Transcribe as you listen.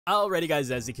Alrighty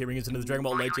guys, as the key brings into the Dragon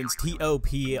Ball Legends TOP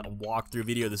walkthrough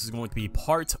video. This is going to be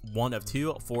part 1 of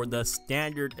 2 for the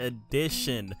standard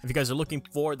edition. If you guys are looking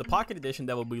for the pocket edition,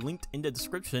 that will be linked in the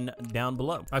description down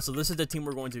below. Alright, so this is the team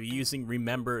we're going to be using.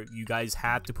 Remember, you guys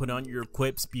have to put on your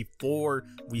equips before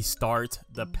we start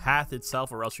the path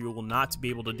itself, or else you will not be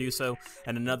able to do so.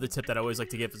 And another tip that I always like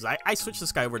to give is I switched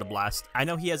this guy over to Blast. I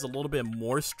know he has a little bit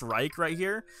more strike right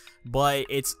here, but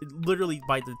it's literally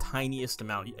by the tiniest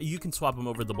amount. You can swap him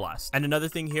over the Blast. And another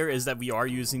thing here is that we are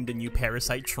using the new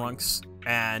Parasite Trunks,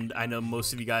 and I know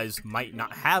most of you guys might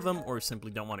not have them or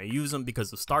simply don't want to use them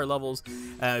because of star levels.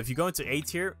 If you go into A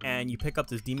tier and you pick up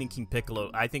this Demon King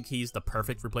Piccolo, I think he's the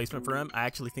perfect replacement for him. I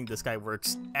actually think this guy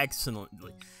works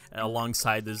excellently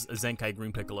alongside this Zenkai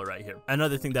Green Piccolo right here.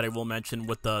 Another thing that I will mention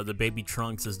with the baby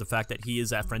Trunks is the fact that he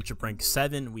is at friendship rank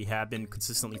 7. We have been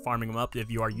consistently farming him up.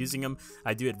 If you are using him,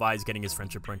 I do advise getting his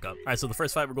friendship rank up. Alright, so the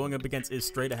first fight we're going up against is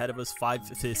straight ahead of us,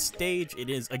 5th stage. It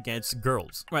is against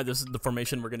girls. Alright, this is the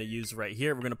formation we're going to use right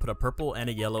here. We're going to put a purple and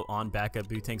a yellow on backup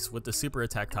Bootanks with the super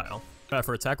attack tile. Alright,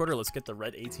 for attack order, let's get the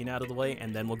red 18 out of the way,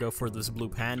 and then we'll go for this blue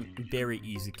Pan. Very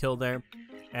easy kill there.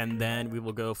 And then we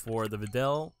will go for the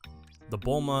Videl, the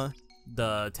Bulma,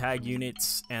 the tag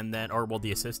units, and then, or well,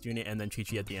 the assist unit, and then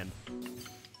Chi-Chi at the end.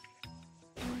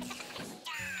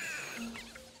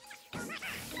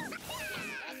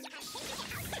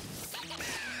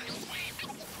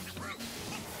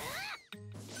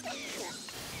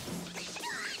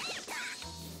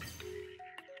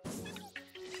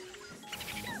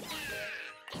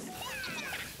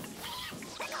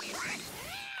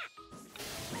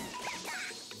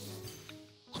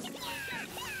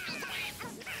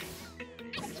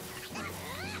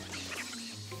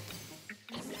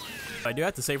 I do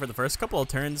have to say, for the first couple of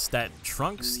turns, that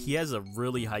Trunks, he has a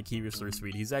really high key restore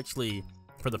speed. He's actually,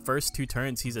 for the first 2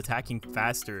 turns, he's attacking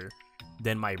faster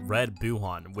than my Red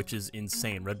Buuhan, which is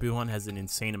insane. Red Buuhan has an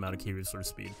insane amount of key restore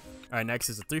speed. Alright, next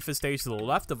is the 3-5 stage to the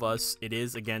left of us. It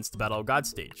is against the Battle of God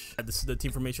stage. This is the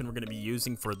team formation we're going to be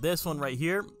using for this one right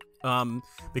here.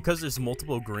 Because there's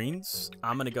multiple greens,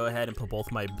 I'm going to go ahead and put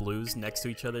both my blues next to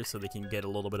each other so they can get a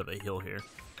little bit of a heal here.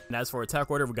 And as for attack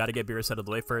order, we got to get Beerus out of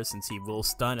the way first, since he will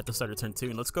stun at the start of turn 2.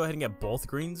 And let's go ahead and get both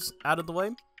greens out of the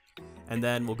way. And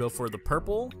then we'll go for the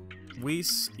purple,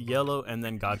 Whis, yellow, and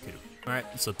then Godku. Alright,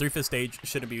 so 3-5 stage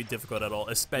shouldn't be difficult at all,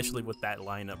 especially with that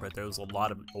lineup right there. There's a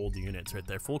lot of old units right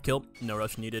there. Full kill, no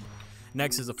rush needed.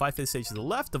 Next is a 5-5 stage to the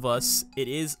left of us. It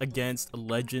is against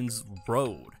Legends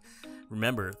Road.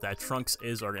 Remember that Trunks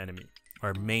is our enemy,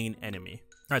 our main enemy.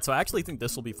 Alright, so I actually think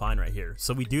this will be fine right here.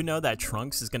 So we do know that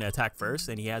Trunks is going to attack first,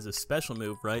 and he has a special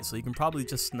move, right? So he can probably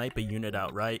just snipe a unit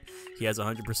out, right? He has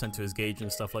 100% to his gauge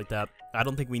and stuff like that. I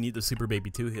don't think we need the Super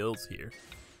Baby 2 heals here.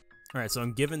 Alright, so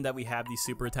given that we have these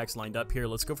super attacks lined up here,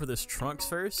 let's go for this Trunks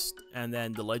first, and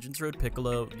then the Legends Road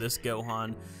Piccolo, this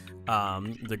Gohan,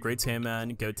 the Great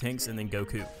Saiyaman, Gotenks, and then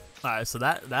Goku. Alright, so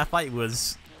that fight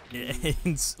was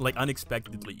like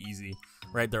unexpectedly easy.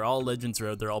 Right, they're all Legends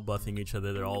Road, they're all buffing each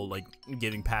other, they're all like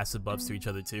giving passive buffs to each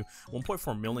other too.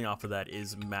 1.4 million off of that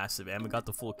is massive, and we got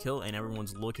the full kill, and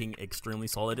everyone's looking extremely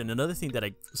solid. And another thing that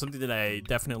something that I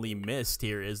definitely missed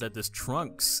here is that this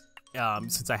Trunks,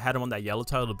 since I had him on that yellow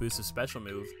tile to boost his special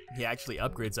move, he actually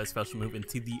upgrades that special move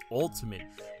into the ultimate,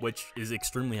 which is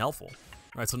extremely helpful.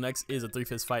 Alright, so next is a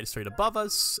 3-5 fight straight above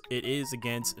us. It is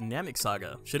against Namek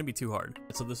Saga. Shouldn't be too hard.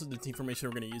 So this is the team formation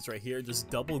we're going to use right here. Just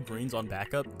double greens on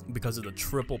backup because of the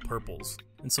triple purples.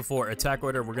 And so for attack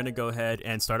order, we're going to go ahead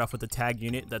and start off with the tag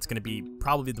unit. That's going to be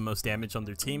probably the most damage on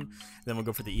their team. Then we'll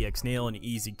go for the EX Nail, an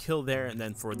easy kill there. And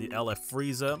then for the LF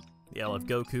Frieza, the LF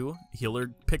Goku, Healer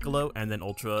Piccolo, and then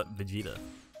Ultra Vegeta.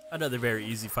 Another very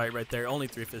easy fight right there. Only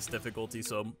 3-5 difficulty,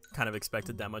 so kind of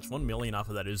expected that much. 1 million off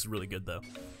of that is really good, though.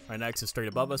 Alright, next is straight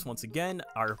above us once again.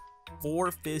 Our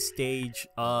 4-5 stage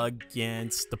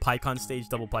against the Pycon stage,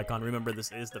 double Pycon. Remember,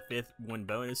 this is the 5th win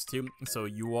bonus too, so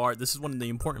this is one of the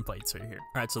important fights right here.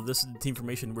 Alright, so this is the team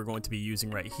formation we're going to be using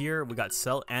right here. We got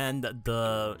Cell and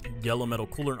the Yellow Metal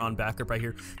Cooler on backup right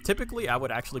here. Typically, I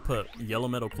would actually put Yellow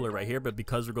Metal Cooler right here, but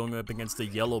because we're going up against the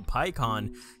Yellow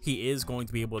Pycon, he is going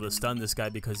to be able to stun this guy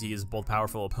because he is both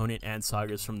powerful opponent and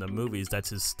Sagas from the movies. That's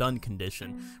his stun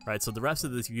condition, right? So the rest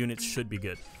of the units should be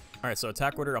good. Alright, so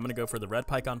attack order, I'm going to go for the red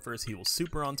Pycon first. He will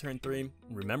super on turn 3.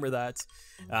 Remember that.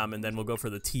 And then we'll go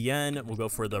for the TN. We'll go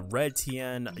for the red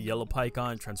TN, yellow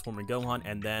Pycon, Transforming Gohan,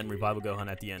 and then Revival Gohan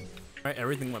at the end. Alright,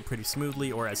 everything went pretty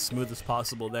smoothly, or as smooth as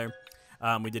possible there.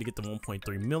 We did get the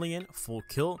 1.3 million full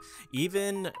kill.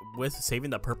 Even with saving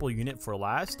the purple unit for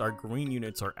last, our green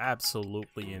units are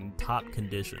absolutely in top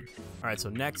condition. Alright, so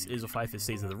next is a 5-5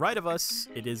 stage to the right of us.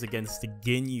 It is against the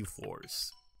Ginyu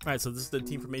Force. Alright, so this is the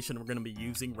team formation we're going to be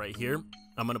using right here.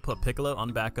 I'm going to put Piccolo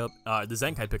on backup, the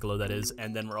Zenkai Piccolo that is,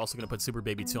 and then we're also going to put Super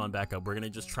Baby 2 on backup. We're going to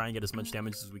just try and get as much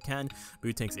damage as we can.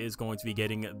 Bootanks is going to be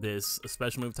getting this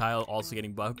special move tile, also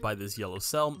getting buffed by this yellow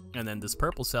cell, and then this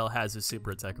purple cell has his super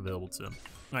attack available to him.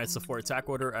 Alright, so for attack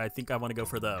order, I think I want to go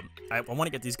for I want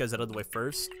to get these guys out of the way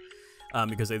first.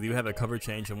 Because they do have a cover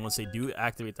change, and once they do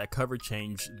activate that cover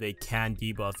change, they can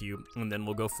debuff you. And then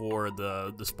we'll go for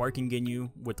the Sparking Ginyu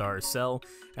with our cell,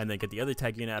 and then get the other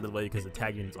tag unit out of the way, because the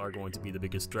tag units are going to be the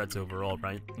biggest threats overall,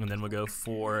 right? And then we'll go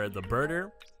for the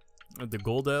Birder, the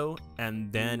Goldo, and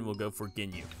then we'll go for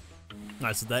Ginyu.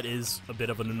 Alright, so that is a bit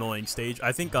of an annoying stage.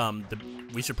 I think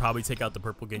we should probably take out the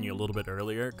purple Ginyu a little bit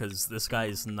earlier, because this guy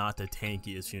is not the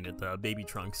tankiest unit, the baby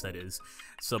Trunks that is.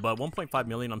 So about 1.5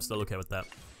 million, I'm still okay with that.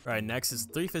 Alright, next is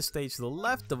the 3/5 stage to the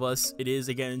left of us. It is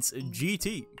against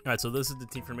GT. Alright, so this is the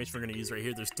team formation we're going to use right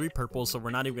here. There's 3 purples, so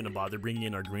we're not even going to bother bringing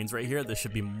in our greens right here. This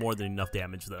should be more than enough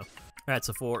damage though. Alright,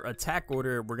 so for attack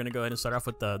order, we're going to go ahead and start off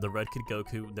with the red Kid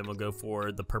Goku. Then we'll go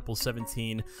for the purple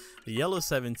 17, the yellow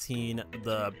 17,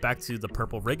 back to the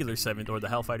purple regular 7, or the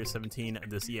Hellfighter 17,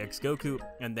 this EX Goku,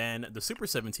 and then the Super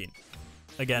 17.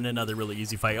 Again, another really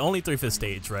easy fight. Only 3/5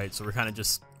 stage, right? So we're kind of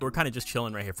just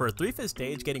chilling right here. For a 3/5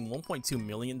 stage, getting 1.2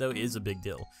 million though is a big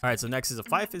deal. All right, so next is a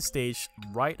 5/5 stage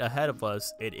right ahead of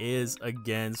us. It is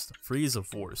against Frieza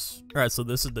Force. All right, so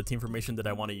this is the team formation that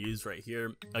I want to use right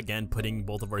here. Again, putting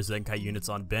both of our Zenkai units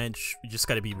on bench. You just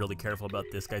got to be really careful about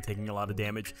this guy taking a lot of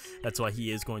damage. That's why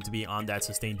he is going to be on that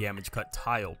sustained damage cut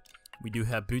tile. We do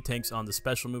have Bootanks on the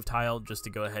special move tile just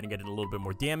to go ahead and get it a little bit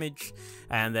more damage,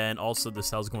 and then also the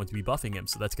cell is going to be buffing him,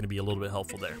 so that's going to be a little bit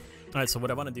helpful there. Alright, so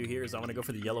what I want to do here is I want to go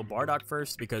for the yellow Bardock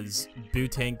first, because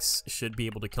Bootanks should be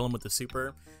able to kill him with the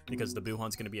super, because the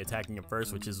Buhan's going to be attacking him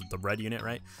first, which is the red unit,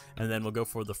 right? And then we'll go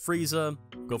for the Frieza,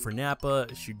 go for Nappa,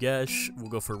 Shugesh,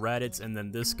 we'll go for Raditz, and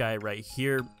then this guy right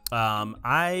here.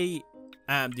 The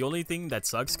only thing that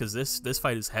sucks, because this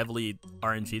fight is heavily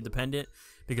RNG dependent,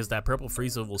 because that purple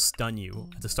Frieza will stun you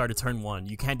at the start of turn 1.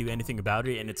 You can't do anything about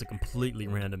it, and it's a completely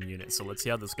random unit. So let's see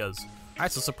how this goes.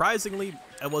 Alright, so surprisingly,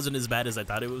 it wasn't as bad as I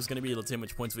thought it was going to be. Let's see how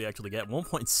much points we actually get.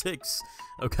 1.6.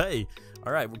 Okay.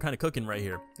 Alright, we're kind of cooking right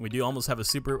here. We do almost have a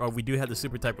super, or we do have the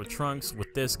super type with Trunks,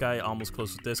 with this guy, almost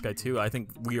close with this guy too. I think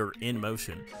we are in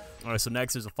motion. Alright, so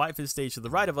next is a 5/5 stage to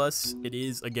the right of us. It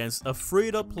is against a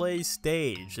free-to-play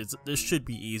stage. This should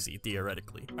be easy,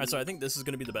 theoretically. Alright, so I think this is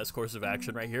going to be the best course of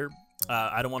action right here.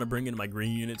 I don't want to bring in my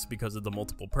green units because of the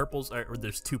multiple purples, or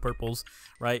there's 2 purples,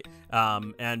 right?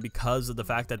 And because of the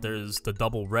fact that there's the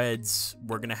double reds,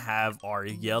 we're going to have our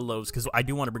yellows, because I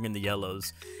do want to bring in the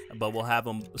yellows, but we'll have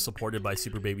them supported by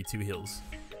Super Baby 2 heals.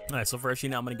 Alright, so first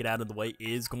unit I'm going to get out of the way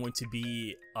is going to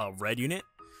be a red unit.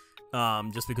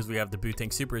 Just because we have the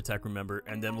Bootank super attack, remember,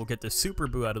 and then we'll get the Super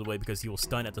Boo out of the way because he will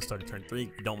stun at the start of turn 3.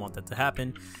 We don't want that to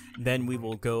happen. Then we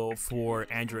will go for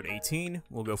Android 18,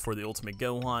 we'll go for the Ultimate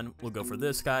Gohan, we'll go for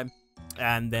this guy,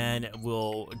 and then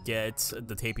we'll get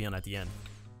the Tapion at the end.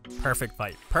 Perfect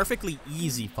fight. Perfectly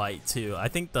easy fight, too. I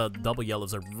think the double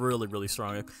yellows are really, really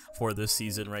strong for this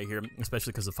season right here,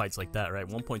 especially because of fights like that, right?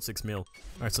 1.6 mil.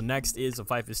 Alright, so next is a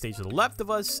 5/5 stage to the left of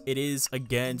us. It is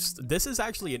against... This is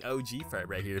actually an OG fight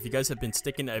right here. If you guys have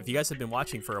been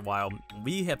watching for a while,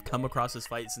 we have come across this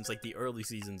fight since, like, the early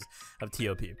seasons of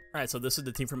TOP. Alright, so this is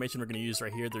the team formation we're going to use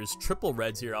right here. There's triple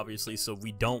reds here, obviously, so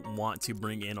we don't want to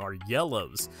bring in our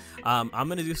yellows. I'm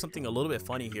going to do something a little bit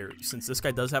funny here. Since this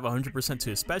guy does have 100% to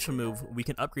his special move, we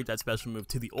can upgrade that special move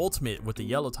to the ultimate with the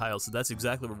yellow tile, so that's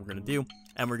exactly what we're going to do.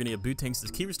 And we're going to get Bootanks this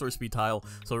key restore speed tile,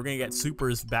 so we're going to get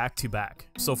supers back to back.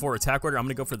 So for attack order, I'm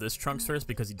going to go for this Trunks first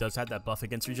because he does have that buff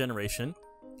against regeneration.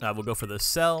 We'll go for the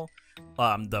cell,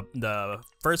 the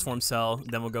first form cell,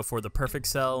 then we'll go for the perfect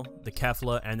cell, the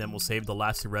Kefla, and then we'll save the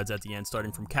last 2 reds at the end,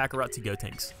 starting from Kakarot to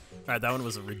Gotenks. Alright, that one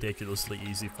was a ridiculously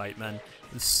easy fight, man.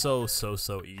 It was so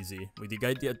easy. We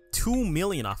did 2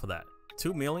 million off of that.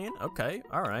 2 million? Okay,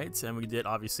 alright. And we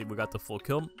got the full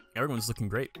kill. Everyone's looking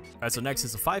great. Alright, so next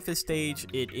is the 5/5 stage.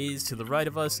 It is to the right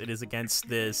of us. It is against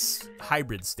this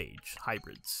hybrid stage.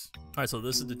 Hybrids. Alright, so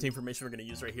this is the team formation we're going to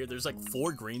use right here. There's like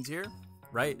 4 greens here,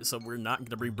 right? So we're not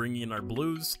going to be bringing in our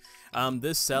blues.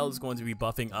 This cell is going to be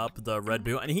buffing up the red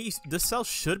Boo. And this cell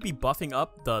should be buffing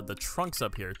up the Trunks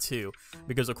up here too.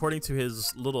 Because according to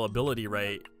his little ability,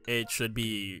 right, it should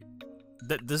be...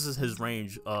 This is his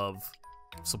range of...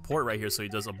 support right here, so he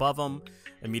does above him,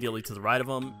 immediately to the right of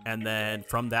him, and then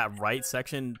from that right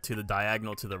section to the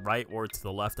diagonal to the right or to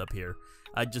the left up here.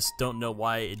 I just don't know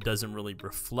why it doesn't really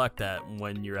reflect that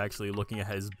when you're actually looking at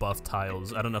his buff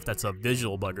tiles. I don't know if that's a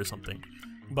visual bug or something.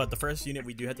 But the first unit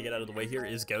we do have to get out of the way here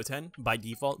is Goten by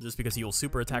default, just because he will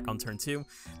super attack on turn 2.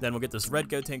 Then we'll get this red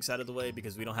Gotenks out of the way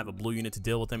because we don't have a blue unit to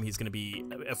deal with him. He's going to be,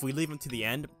 if we leave him to the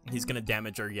end, he's going to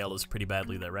damage our yellows pretty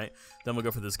badly there, right? Then we'll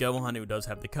go for this Gohan who does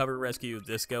have the cover rescue,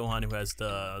 this Gohan who has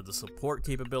the support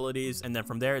capabilities, and then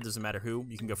from there, it doesn't matter who,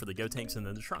 you can go for the Gotenks and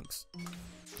then the Trunks.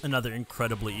 Another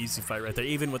incredibly easy fight right there,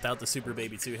 even without the Super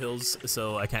Baby 2 hills,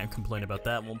 so I can't complain about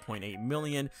that. 1.8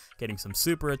 million, getting some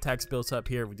super attacks built up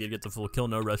here. We did get the full kill,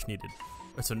 no rush needed.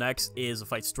 So next is a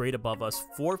fight straight above us,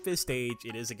 4th stage.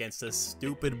 It is against this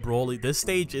stupid Broly. This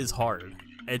stage is hard.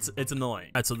 It's annoying.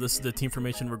 Alright, so this is the team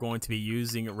formation we're going to be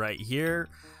using right here.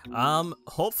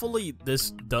 Hopefully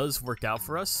this does work out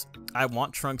for us. I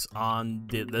want Trunks on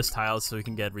this tile so he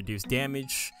can get reduced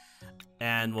damage.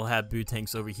 And we'll have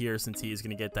Boo-Tanks over here since he is going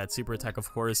to get that super attack, of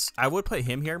course. I would put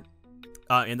him here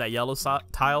in that yellow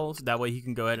tile. That way he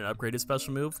can go ahead and upgrade his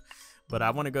special move. But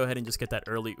I want to go ahead and just get that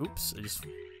early. Oops.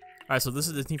 Alright, so this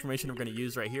is the team formation we're going to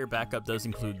use right here. Backup does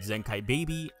include Zenkai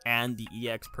Baby and the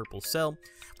EX Purple Cell.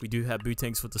 We do have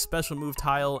Boo-Tanks with the special move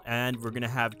tile, and we're going to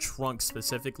have Trunks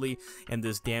specifically in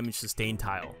this damage sustain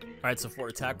tile. Alright, so for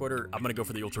attack order, I'm going to go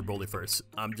for the Ultra Broly first.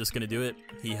 I'm just going to do it.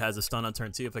 He has a stun on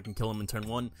turn 2. If I can kill him in turn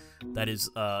 1, that is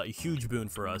a huge boon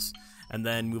for us. And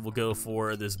then we will go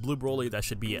for this blue Broly. That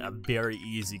should be a very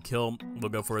easy kill. We'll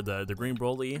go for the green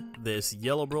Broly, this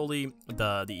yellow Broly,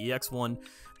 the EX one,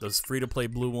 this free-to-play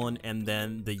blue one, and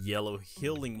then the yellow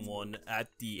healing one at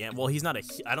the end. Well, he's not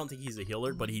I don't think he's a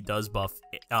healer, but he does buff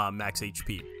max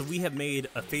HP. We have made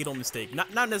a fatal mistake.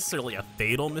 Not necessarily a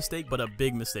fatal mistake, but a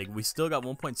big mistake. We still got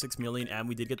 1.6 million, and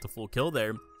we did get the full kill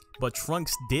there, but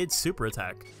Trunks did super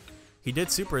attack. He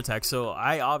did super attack, so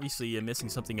I obviously am missing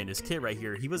something in his kit right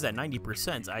here. He was at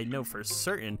 90%, I know for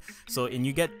certain. So, and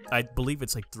you get, I believe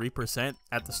it's like 3%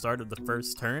 at the start of the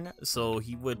first turn. So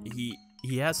he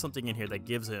has something in here that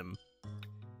gives him,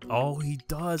 oh, he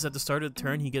does. At the start of the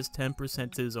turn, he gets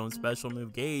 10% to his own special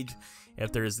move gauge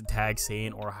if there is a tag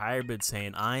Saiyan or hybrid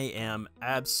Saiyan. I am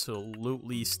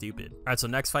absolutely stupid. Alright, so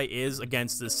next fight is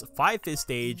against this 5th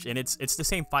stage, and it's the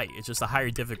same fight. It's just a higher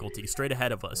difficulty straight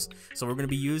ahead of us. So we're going to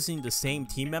be using the same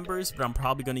team members, but I'm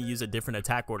probably going to use a different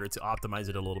attack order to optimize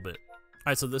it a little bit.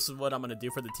 Alright, so this is what I'm going to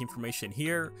do for the team formation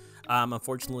here.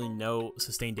 Unfortunately, no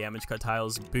sustained damage cut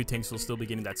tiles. Boo-Tanks will still be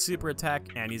getting that super attack,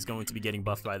 and he's going to be getting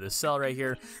buffed by this cell right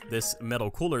here. This metal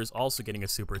cooler is also getting a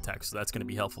super attack, so that's going to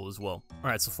be helpful as well.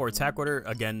 Alright, so for attack order,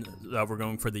 again, we're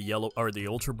going for the yellow, or the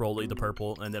Ultra Broly, the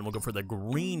purple, and then we'll go for the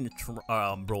green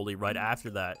Broly right after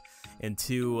that,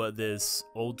 into this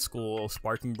old school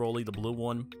Sparking Broly, the blue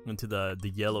one, into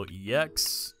the yellow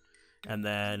EX. And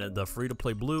then the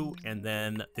free-to-play blue, and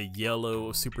then the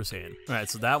yellow Super Saiyan.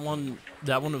 Alright, so that one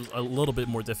was a little bit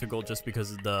more difficult just because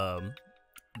of the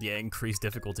increased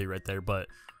difficulty right there, but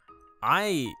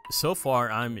so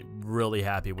far, I'm really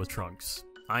happy with Trunks.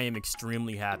 I am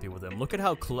extremely happy with him. Look at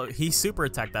how close, he super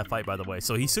attacked that fight, by the way.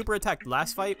 So he super attacked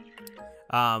last fight,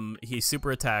 he super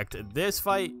attacked this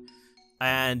fight,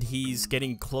 and he's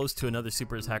getting close to another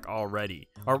super attack already.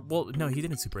 Or, well, no, he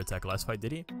didn't super attack last fight,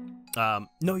 did he?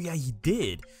 No, yeah, he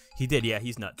did. He did, yeah,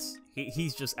 he's nuts.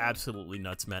 He's just absolutely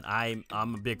nuts, man. I'm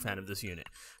a big fan of this unit.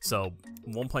 So,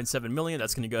 1.7 million,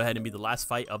 that's going to go ahead and be the last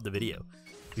fight of the video.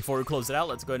 Before we close it out,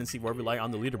 let's go ahead and see where we lie on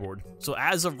the leaderboard. So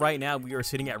as of right now, we are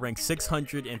sitting at rank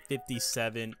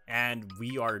 657, and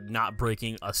we are not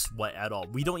breaking a sweat at all.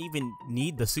 We don't even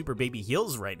need the Super Baby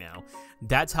heals right now.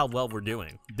 That's how well we're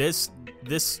doing. This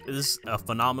is a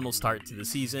phenomenal start to the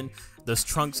season. This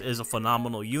Trunks is a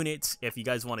phenomenal unit. If you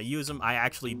guys want to use him, I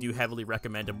actually do heavily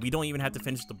recommend him. We don't even have to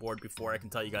finish the board before I can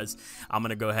tell you guys I'm going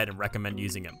to go ahead and recommend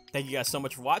using him. Thank you guys so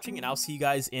much for watching, and I'll see you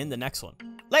guys in the next one.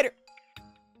 Later!